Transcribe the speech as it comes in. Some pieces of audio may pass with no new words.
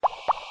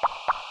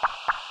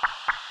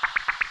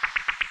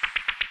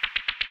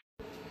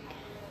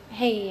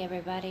Hey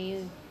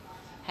everybody,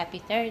 happy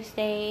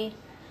Thursday.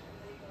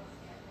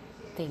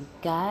 Thank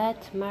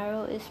God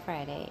tomorrow is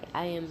Friday.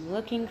 I am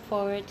looking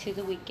forward to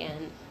the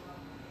weekend.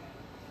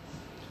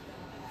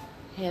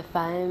 If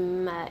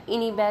I'm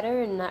any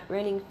better and not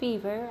running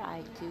fever,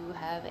 I do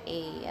have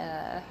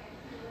a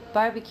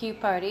barbecue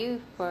party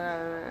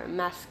for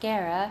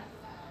mascara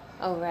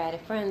over at a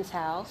friend's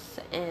house,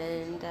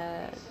 and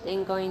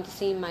then going to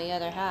see my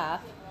other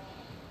half.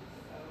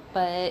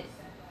 But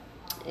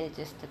it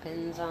just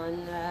depends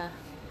on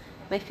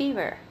my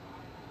fever.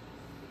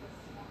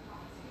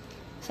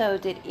 So,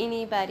 did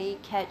anybody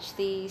catch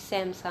the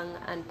Samsung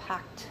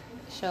Unpacked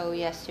show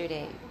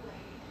yesterday?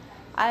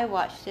 I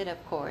watched it,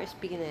 of course,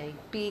 being a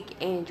big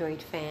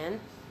Android fan,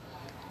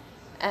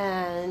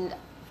 and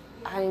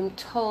I'm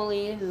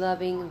totally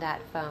loving that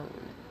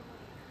phone.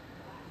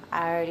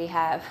 I already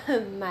have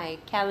my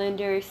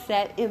calendar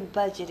set and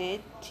budgeted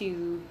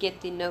to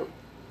get the Note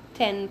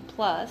 10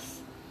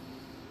 Plus.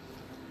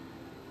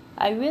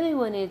 I really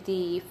wanted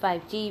the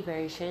 5G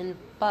version,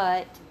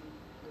 but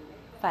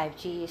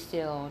 5G is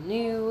still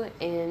new,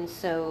 and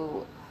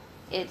so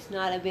it's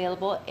not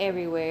available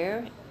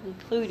everywhere,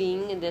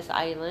 including this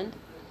island.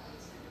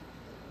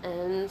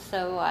 And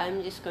so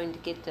I'm just going to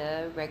get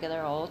the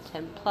regular old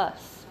 10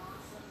 Plus.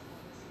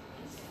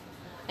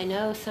 I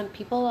know some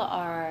people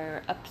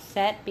are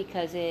upset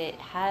because it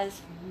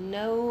has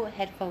no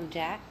headphone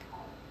jack.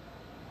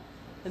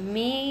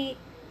 Me,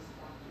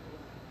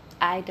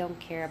 I don't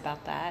care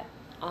about that,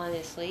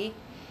 honestly.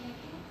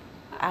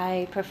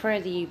 I prefer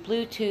the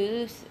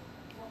Bluetooth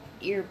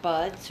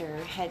earbuds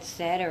or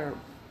headset or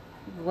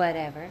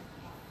whatever.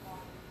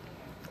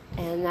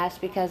 And that's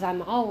because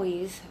I'm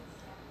always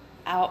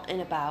out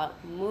and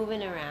about,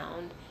 moving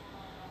around.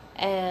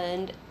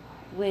 And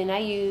when I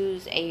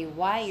use a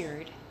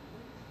wired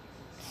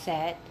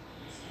set,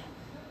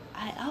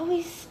 I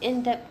always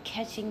end up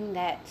catching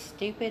that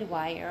stupid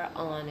wire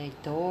on a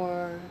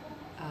door,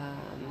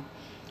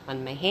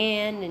 on my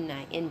hand, and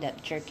I end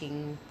up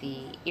jerking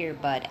the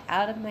earbud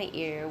out of my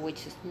ear,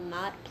 which is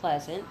not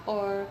pleasant,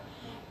 or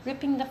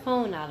ripping the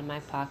phone out of my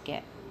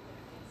pocket.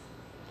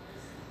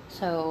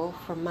 So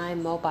for my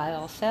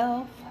mobile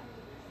self,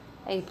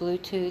 a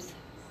Bluetooth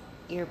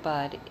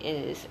earbud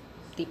is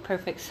the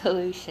perfect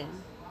solution.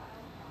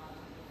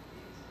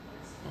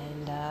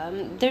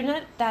 And they're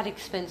not that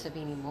expensive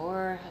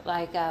anymore.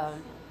 Like the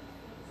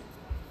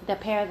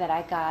pair that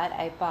I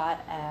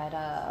bought at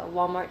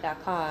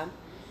Walmart.com,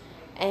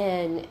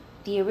 and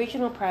the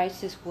original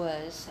prices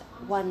was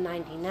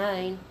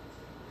 $199,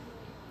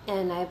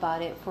 and I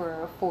bought it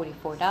for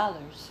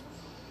 $44.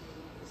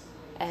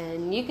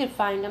 And you could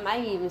find them.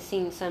 I've even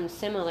seen some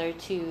similar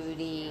to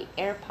the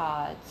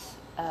AirPods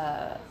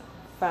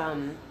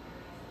from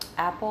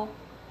Apple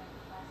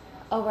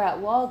over at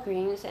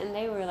Walgreens, and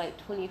they were like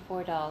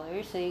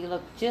 $24. So you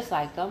look just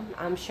like them.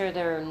 I'm sure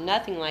they're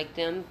nothing like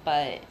them,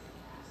 but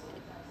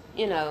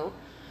you know,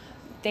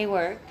 they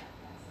work.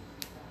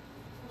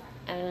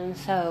 And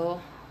so,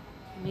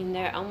 I mean,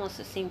 they're almost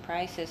the same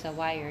price as a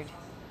wired,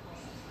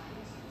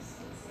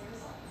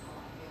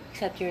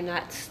 except you're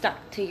not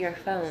stuck to your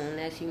phone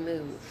as you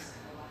move,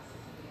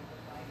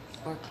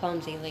 or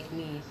clumsy like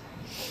me.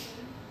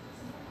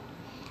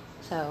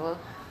 So,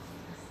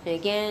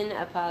 again,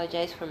 I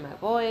apologize for my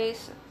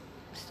voice.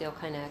 I'm still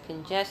kind of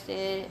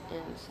congested,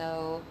 and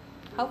so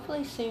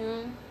hopefully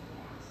soon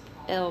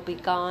it'll be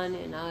gone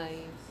and I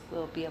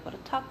will be able to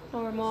talk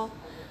normal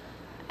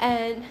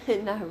and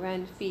not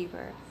run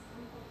fever.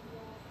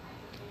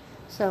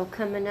 So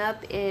coming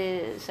up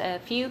is a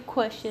few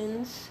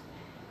questions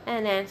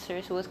and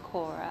answers with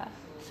Cora.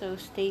 So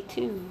stay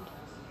tuned.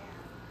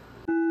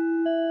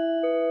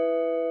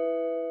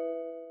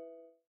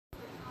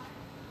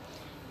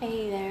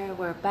 Hey there,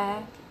 we're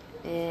back.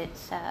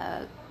 It's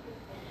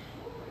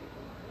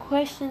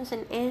questions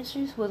and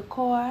answers with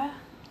Cora,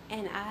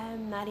 and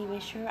I'm not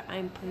even sure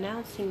I'm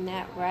pronouncing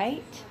that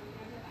right,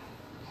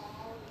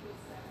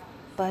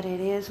 but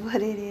it is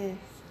what it is.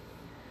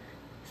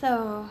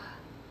 So,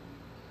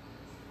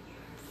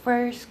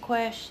 first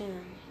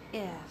question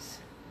is,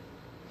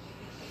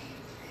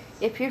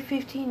 if your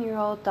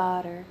 15-year-old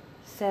daughter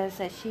says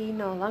that she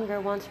no longer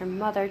wants her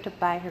mother to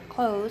buy her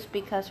clothes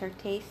because her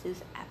taste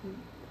is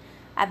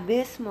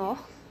abysmal,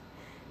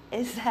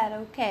 is that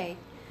okay?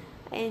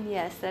 And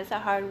yes, that's a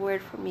hard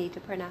word for me to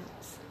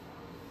pronounce.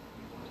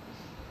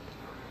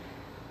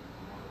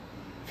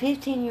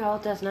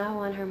 15-year-old does not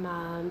want her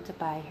mom to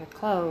buy her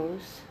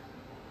clothes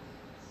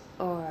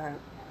or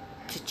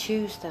to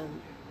choose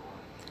them.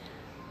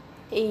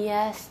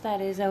 Yes,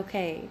 that is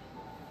okay.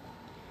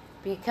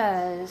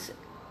 Because,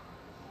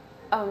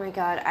 oh my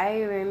God,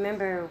 I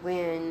remember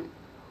when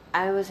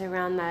I was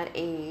around that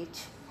age,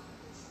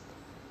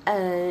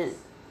 and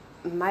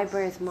my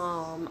birth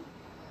mom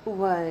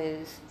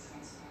was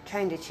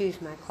trying to choose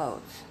my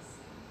clothes.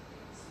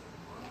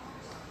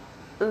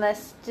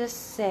 Let's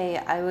just say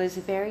I was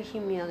very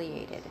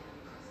humiliated.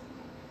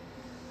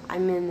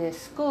 I'm in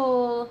this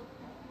school,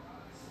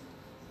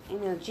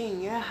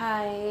 junior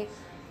high,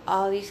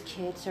 all these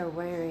kids are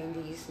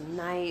wearing these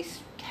nice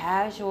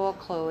casual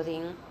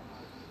clothing.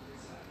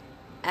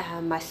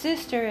 My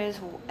sister is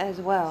as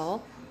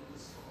well.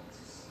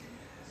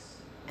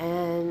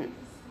 And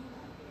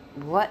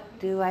what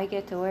do I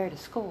get to wear to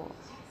school?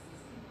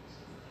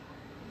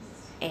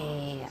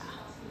 A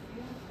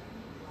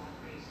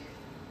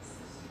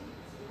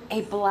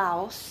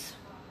blouse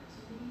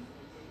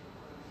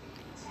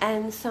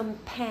and some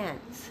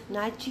pants,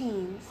 not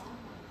jeans,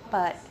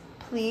 but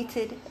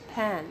pleated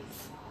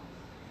pants.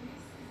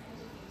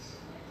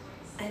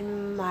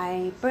 And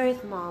my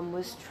birth mom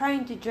was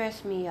trying to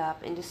dress me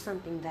up into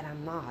something that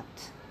I'm not.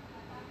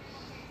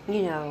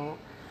 You know,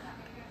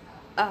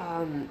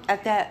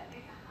 at that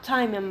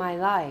time in my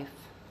life.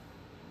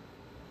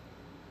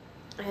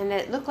 And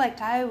it looked like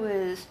I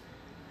was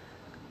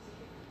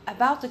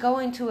about to go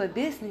into a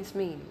business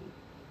meeting.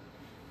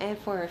 And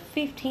for a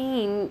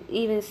 15,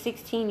 even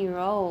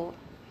 16-year-old,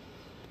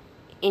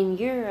 and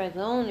you're a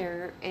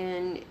loner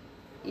and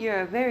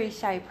you're a very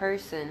shy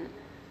person,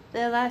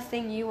 the last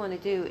thing you want to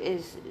do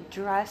is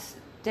dress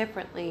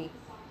differently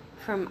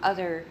from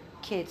other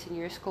kids in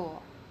your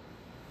school.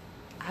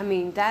 I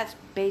mean, that's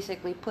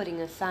basically putting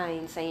a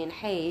sign saying,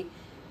 hey,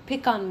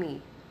 pick on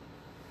me.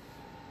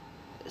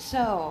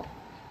 So,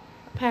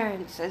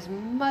 parents, as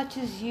much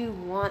as you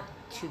want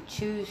to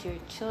choose your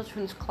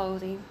children's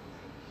clothing,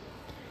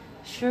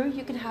 sure,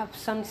 you can have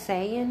some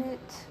say in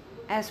it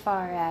as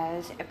far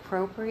as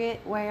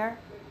appropriate wear.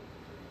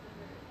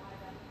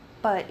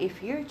 But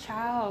if your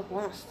child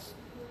wants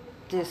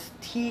this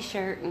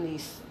t-shirt and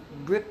these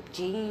ripped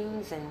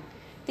jeans and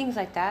things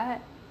like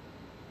that,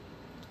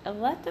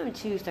 let them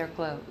choose their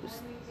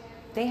clothes.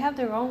 They have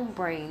their own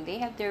brain. They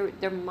have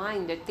their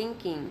mind, their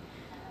thinking,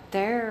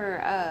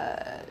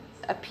 their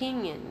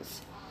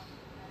opinions.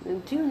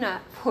 Do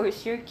not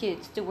force your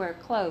kids to wear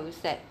clothes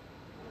that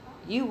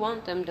you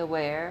want them to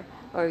wear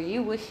or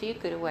you wish you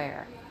could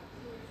wear.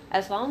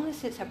 As long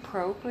as it's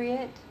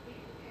appropriate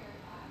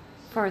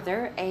for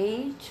their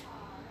age,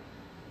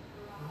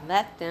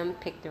 let them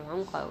pick their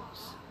own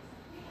clothes.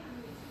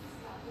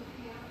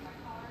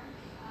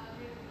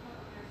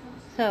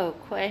 So,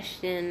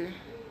 question,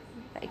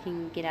 if I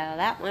can get out of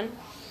that one.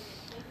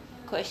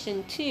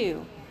 Question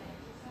 2.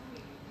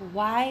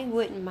 Why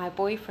wouldn't my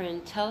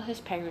boyfriend tell his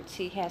parents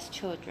he has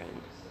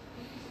children?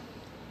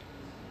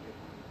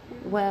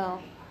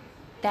 Well,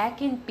 that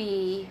can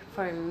be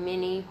for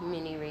many,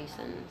 many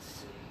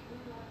reasons.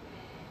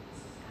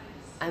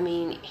 I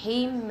mean,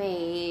 he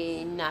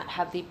may not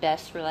have the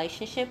best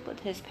relationship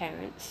with his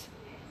parents.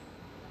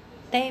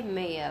 They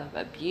may have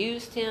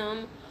abused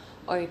him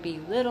or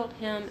belittled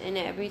him and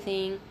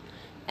everything,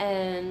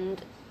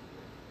 and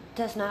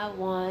does not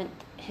want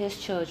his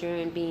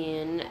children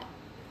being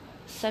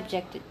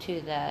subjected to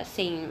the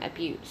same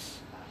abuse.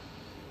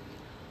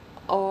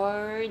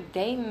 Or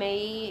they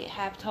may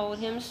have told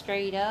him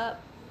straight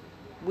up,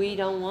 we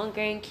don't want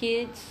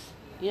grandkids,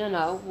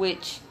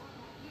 which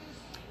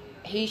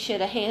he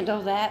should have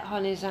handled that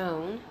on his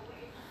own.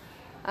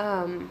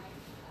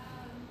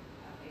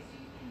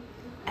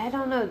 I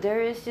don't know.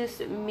 There is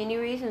just many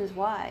reasons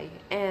why.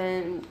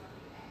 And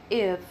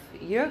if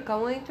you're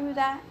going through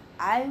that,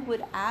 I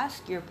would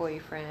ask your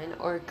boyfriend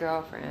or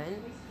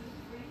girlfriend,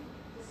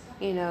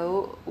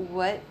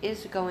 what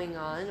is going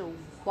on?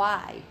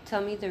 Why?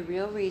 Tell me the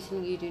real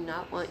reason you do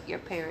not want your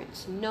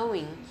parents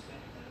knowing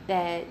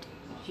that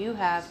you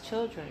have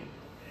children.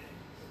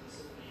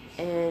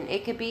 And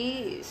it could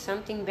be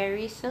something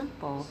very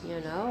simple,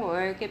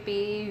 or it could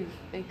be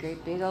a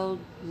great big old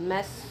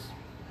mess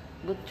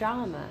with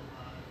drama.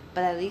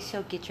 But at least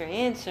you'll get your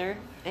answer.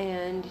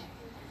 And,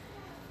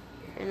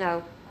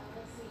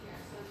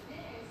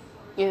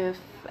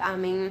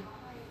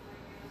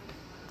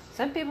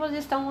 some people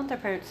just don't want their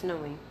parents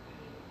knowing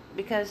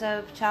because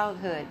of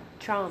childhood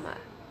trauma.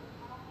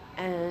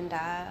 And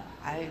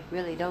I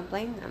really don't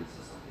blame them.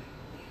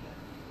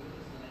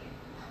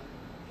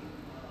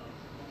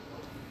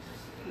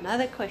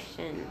 Another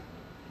question.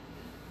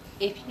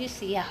 If you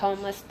see a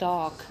homeless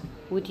dog,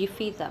 would you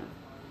feed them?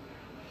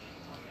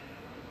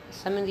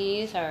 Some of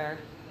these are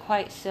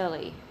quite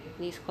silly,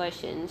 these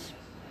questions.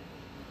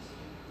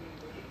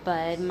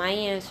 But my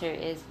answer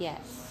is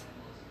yes.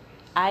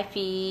 I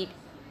feed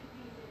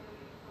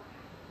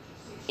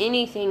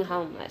anything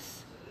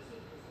homeless,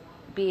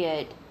 be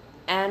it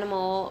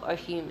animal or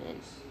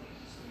human.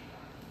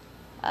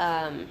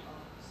 I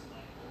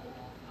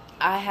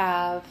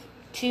have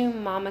 2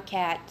 mama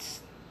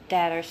cats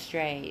that are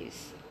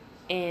strays,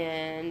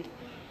 and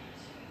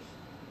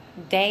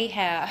they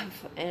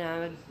have, and I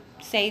would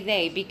say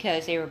they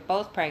because they were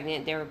both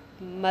pregnant. They were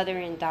mother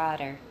and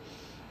daughter,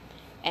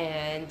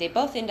 and they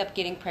both end up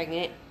getting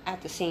pregnant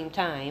at the same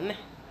time.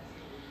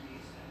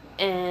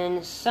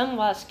 And some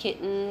lost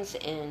kittens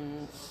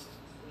and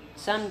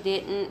some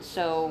didn't,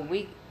 so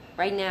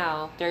right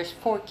now there's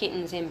 4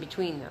 kittens in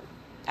between them.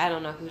 I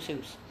don't know who's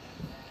whose,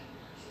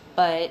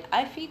 but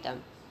I feed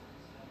them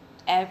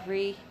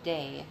every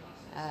day,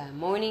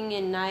 morning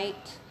and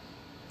night,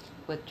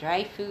 with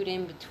dry food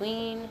in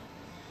between.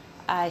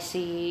 I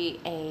see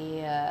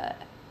a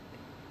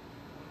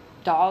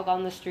dog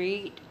on the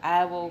street,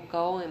 I will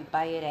go and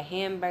buy it a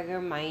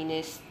hamburger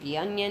minus the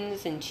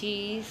onions and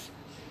cheese,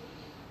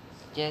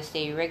 just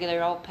a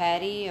regular old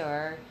patty,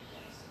 or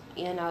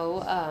you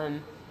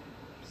know,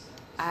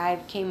 I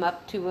came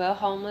up to a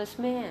homeless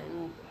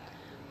man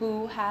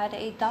who had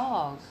a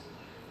dog,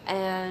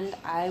 and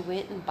I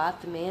went and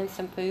bought the man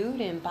some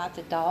food and bought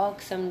the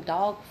dog some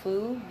dog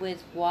food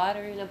with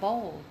water in a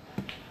bowl.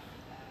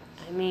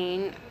 I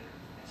mean,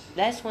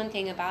 that's one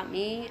thing about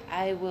me.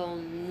 I will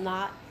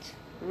not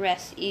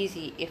rest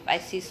easy if I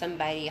see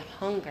somebody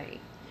hungry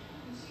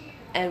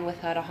and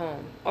without a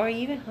home, or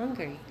even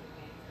hungry.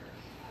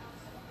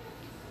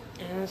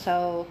 And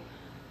so,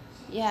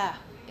 yeah,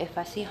 if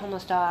I see a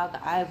homeless dog,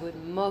 I would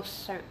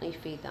most certainly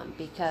feed them,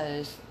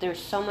 because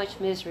there's so much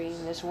misery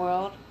in this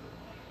world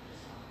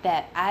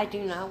that I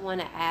do not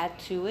want to add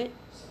to it.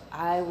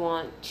 I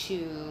want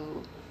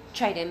to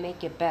try to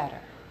make it better.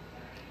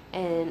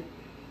 And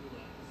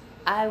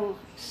I will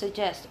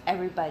suggest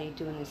everybody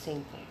doing the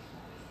same thing.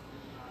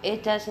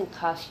 It doesn't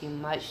cost you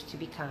much to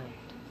be kind.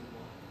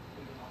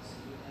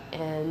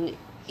 And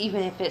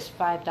even if it's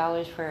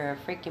 $5 for a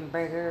freaking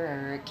burger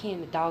or a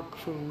can of dog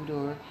food,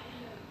 or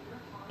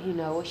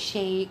a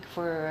shake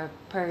for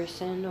a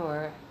person,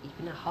 or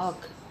even a hug.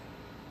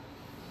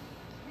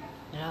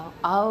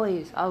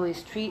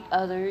 Always treat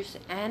others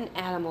and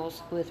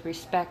animals with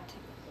respect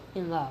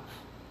and love.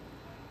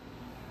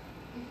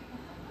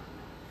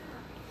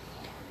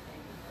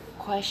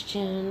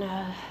 Question,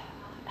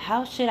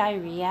 how should I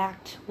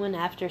react when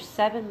after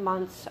 7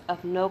 months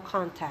of no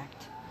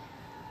contact,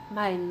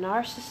 my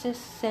narcissist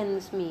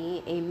sends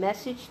me a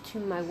message to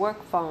my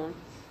work phone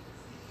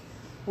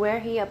where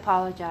he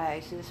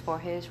apologizes for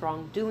his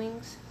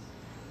wrongdoings,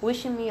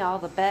 wishing me all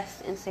the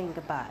best and saying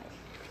goodbye?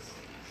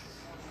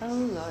 Oh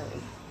Lord.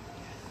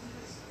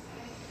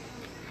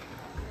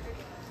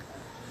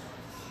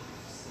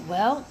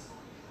 Well,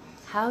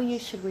 how you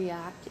should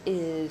react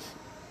is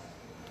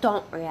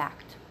don't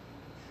react.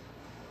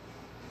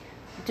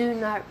 Do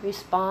not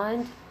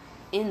respond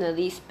in the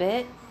least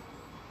bit.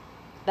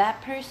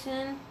 That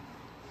person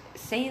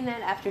saying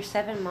that after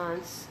 7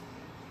 months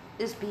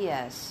is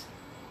BS.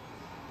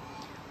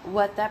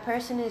 What that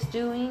person is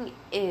doing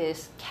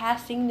is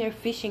casting their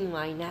fishing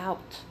line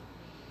out.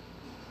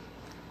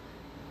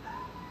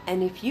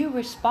 And if you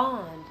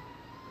respond,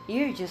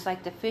 you're just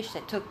like the fish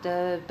that took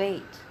the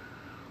bait.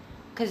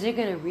 Because they're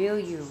going to reel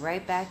you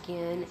right back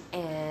in,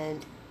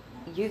 and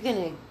you're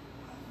going to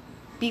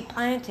be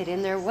planted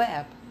in their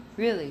web,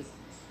 really.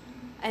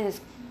 And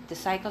the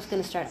cycle's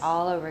going to start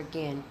all over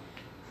again.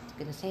 It's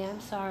going to say,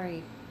 I'm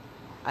sorry.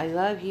 I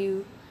love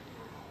you.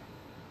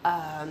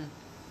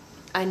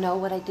 I know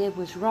what I did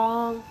was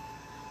wrong.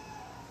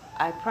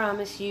 I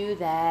promise you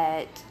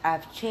that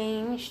I've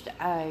changed.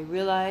 I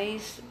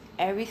realize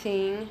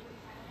everything,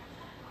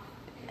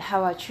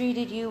 how I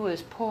treated you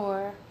was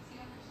poor.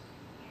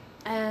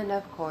 And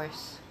of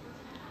course,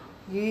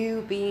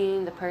 you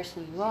being the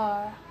person you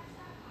are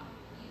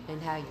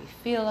and how you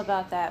feel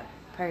about that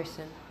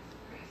person,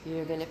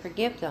 you're going to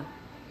forgive them.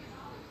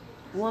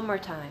 One more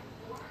time.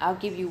 I'll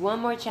give you one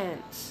more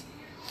chance.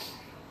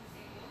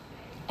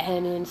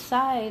 And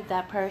inside,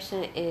 that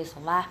person is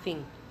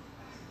laughing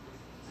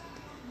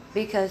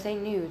because they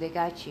knew they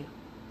got you.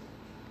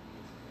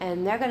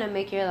 And they're going to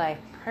make your life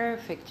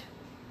perfect.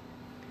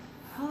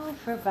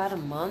 For about a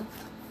month.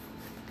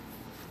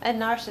 A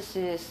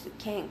narcissist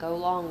can't go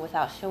long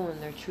without showing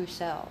their true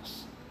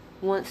selves,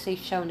 once they've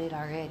shown it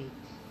already.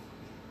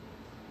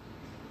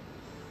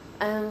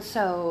 And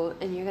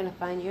you're going to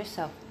find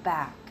yourself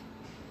back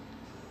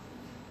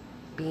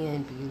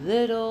being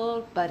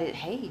belittled, but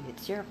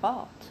it's your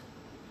fault.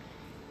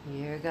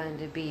 You're going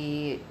to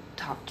be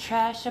talked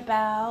trash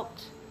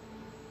about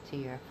to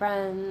your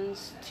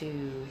friends,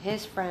 to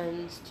his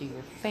friends, to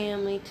your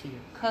family, to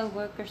your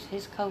co-workers,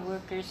 his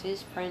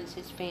friends,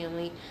 his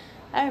family,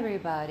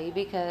 everybody,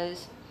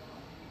 because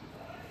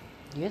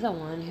you're the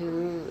one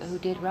who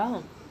did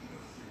wrong.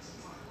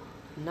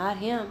 Not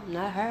him,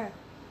 not her,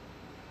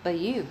 but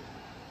you.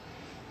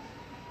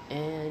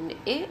 And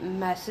it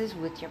messes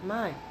with your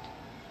mind.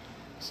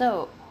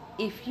 So,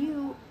 if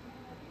you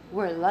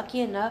were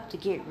lucky enough to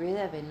get rid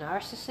of a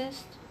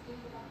narcissist,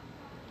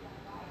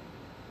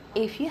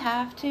 if you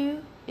have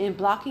to, and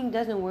blocking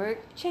doesn't work,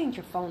 change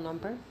your phone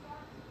number.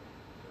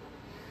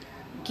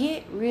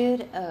 Get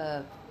rid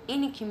of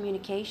any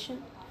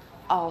communication,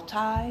 all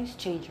ties,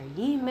 change your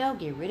email,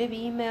 get rid of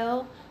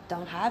email,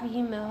 don't have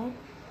email,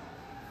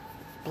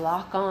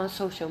 block on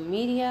social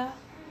media,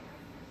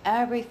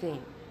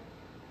 everything.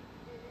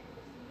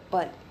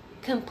 But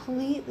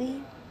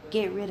completely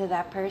get rid of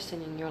that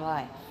person in your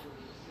life.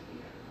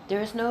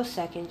 There's no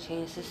second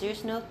chances,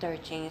 there's no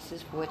third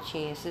chances, fourth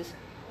chances,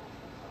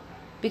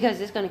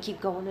 because it's going to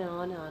keep going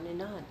on and on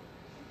and on.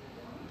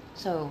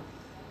 So,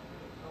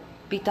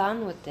 be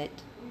done with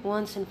it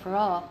once and for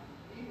all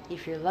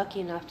if you're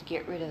lucky enough to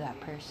get rid of that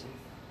person.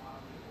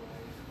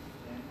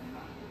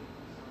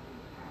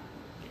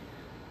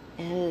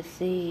 And let's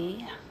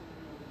see.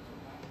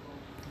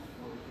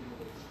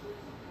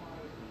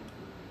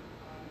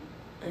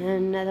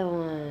 Another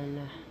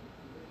one.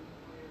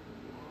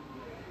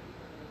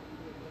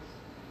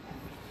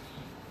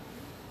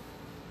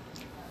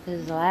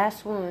 This is the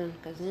last one,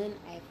 because then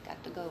I've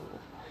got to go.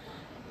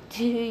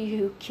 Do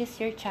you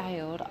kiss your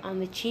child on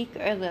the cheek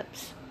or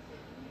lips?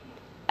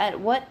 At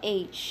what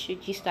age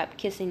should you stop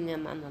kissing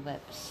them on the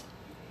lips?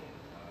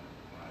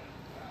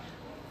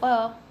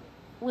 Well,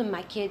 when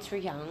my kids were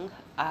young,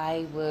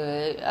 I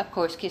would, of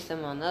course, kiss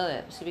them on the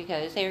lips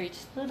because they were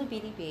just little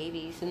bitty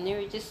babies and they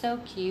were just so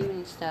cute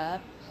and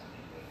stuff.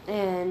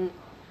 And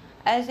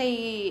as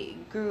they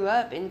grew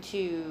up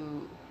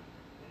into,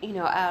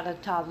 out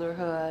of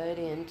toddlerhood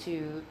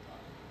into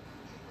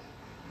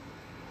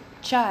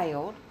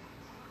child,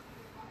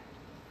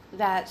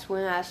 that's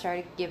when I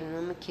started giving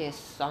them a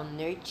kiss on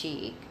their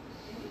cheek.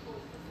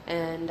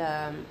 And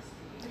I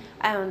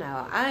don't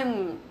know,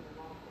 I'm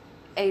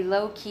a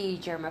low-key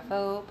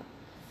germaphobe,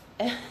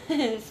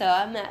 so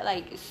I'm not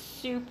like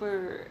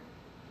super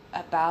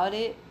about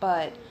it,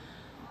 but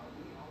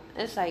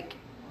it's like,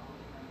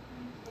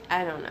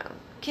 I don't know,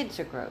 kids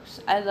are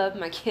gross. I love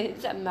my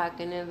kids, I'm not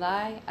gonna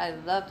lie, I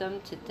love them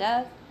to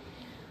death,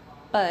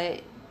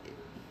 but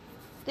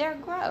they're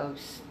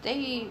gross.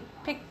 They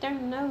pick their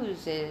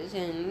noses,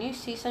 and you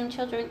see some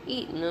children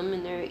eating them,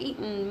 and they're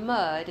eating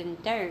mud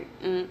and dirt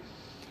and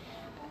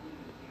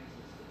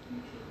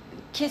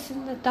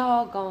kissing the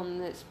dog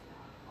on its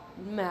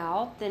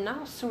mouth and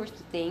all sorts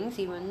of things,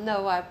 even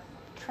though I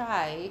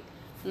try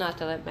not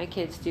to let my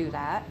kids do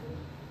that.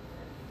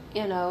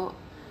 And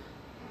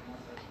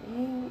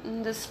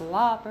the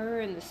slobber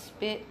and the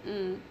spit,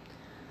 and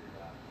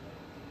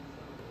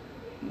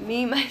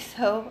me,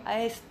 myself,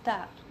 I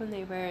stopped when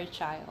they were a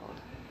child.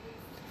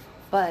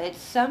 But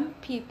some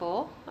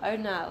people are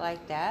not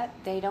like that.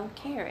 They don't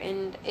care.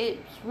 And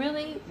it's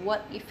really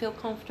what you feel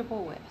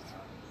comfortable with.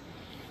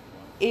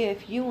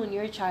 If you and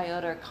your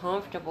child are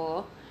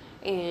comfortable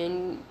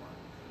and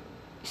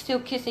still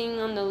kissing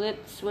on the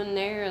lips when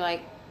they're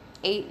like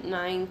 8,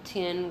 9,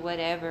 10,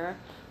 whatever,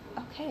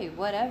 okay,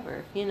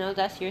 whatever.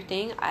 That's your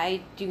thing.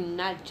 I do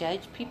not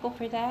judge people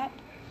for that.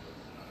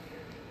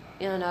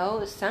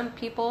 Some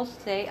people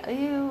say,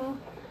 ew,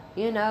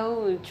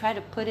 try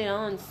to put it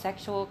on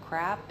sexual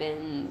crap,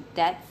 and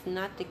that's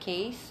not the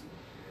case.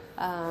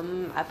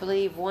 I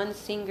believe one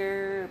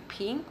singer,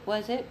 Pink,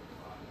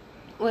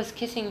 was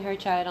kissing her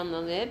child on the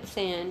lips,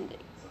 and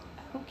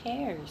who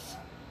cares?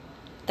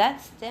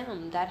 That's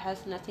them. That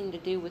has nothing to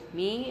do with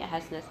me. It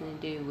has nothing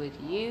to do with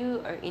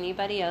you or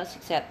anybody else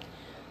except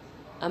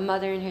a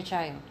mother and her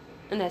child,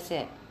 and that's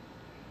it.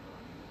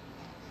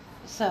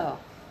 So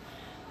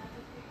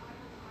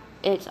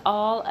it's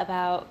all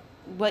about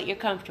what you're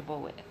comfortable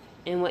with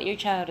and what your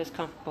child is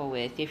comfortable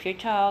with. If your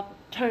child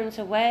turns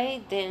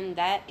away, then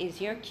that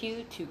is your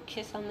cue to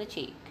kiss on the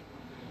cheek.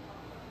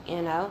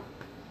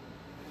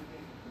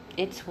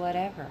 It's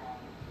whatever.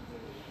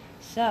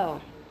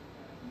 So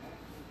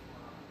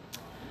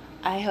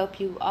I hope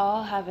you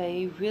all have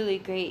a really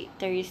great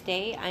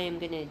Thursday. I am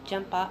going to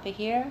jump off of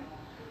here.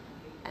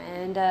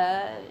 And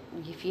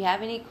if you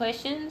have any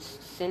questions,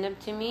 send them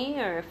to me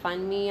or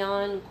find me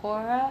on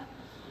Quora.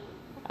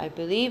 I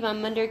believe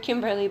I'm under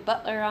Kimberly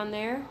Butler on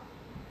there.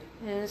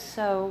 And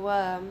so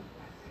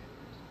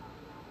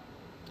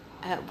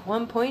at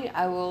one point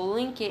I will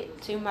link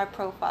it to my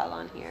profile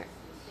on here.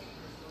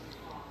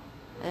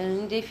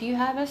 And if you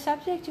have a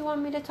subject you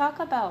want me to talk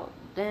about,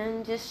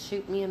 then just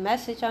shoot me a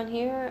message on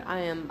here. I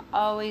am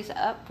always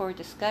up for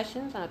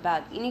discussions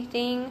about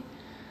anything.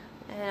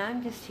 And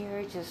I'm just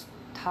here just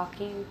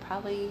talking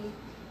probably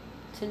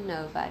to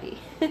nobody.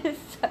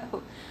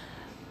 So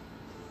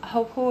I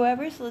hope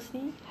whoever's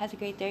listening has a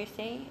great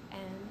Thursday,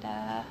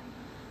 and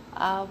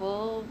I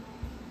will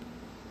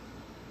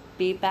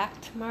be back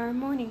tomorrow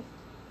morning.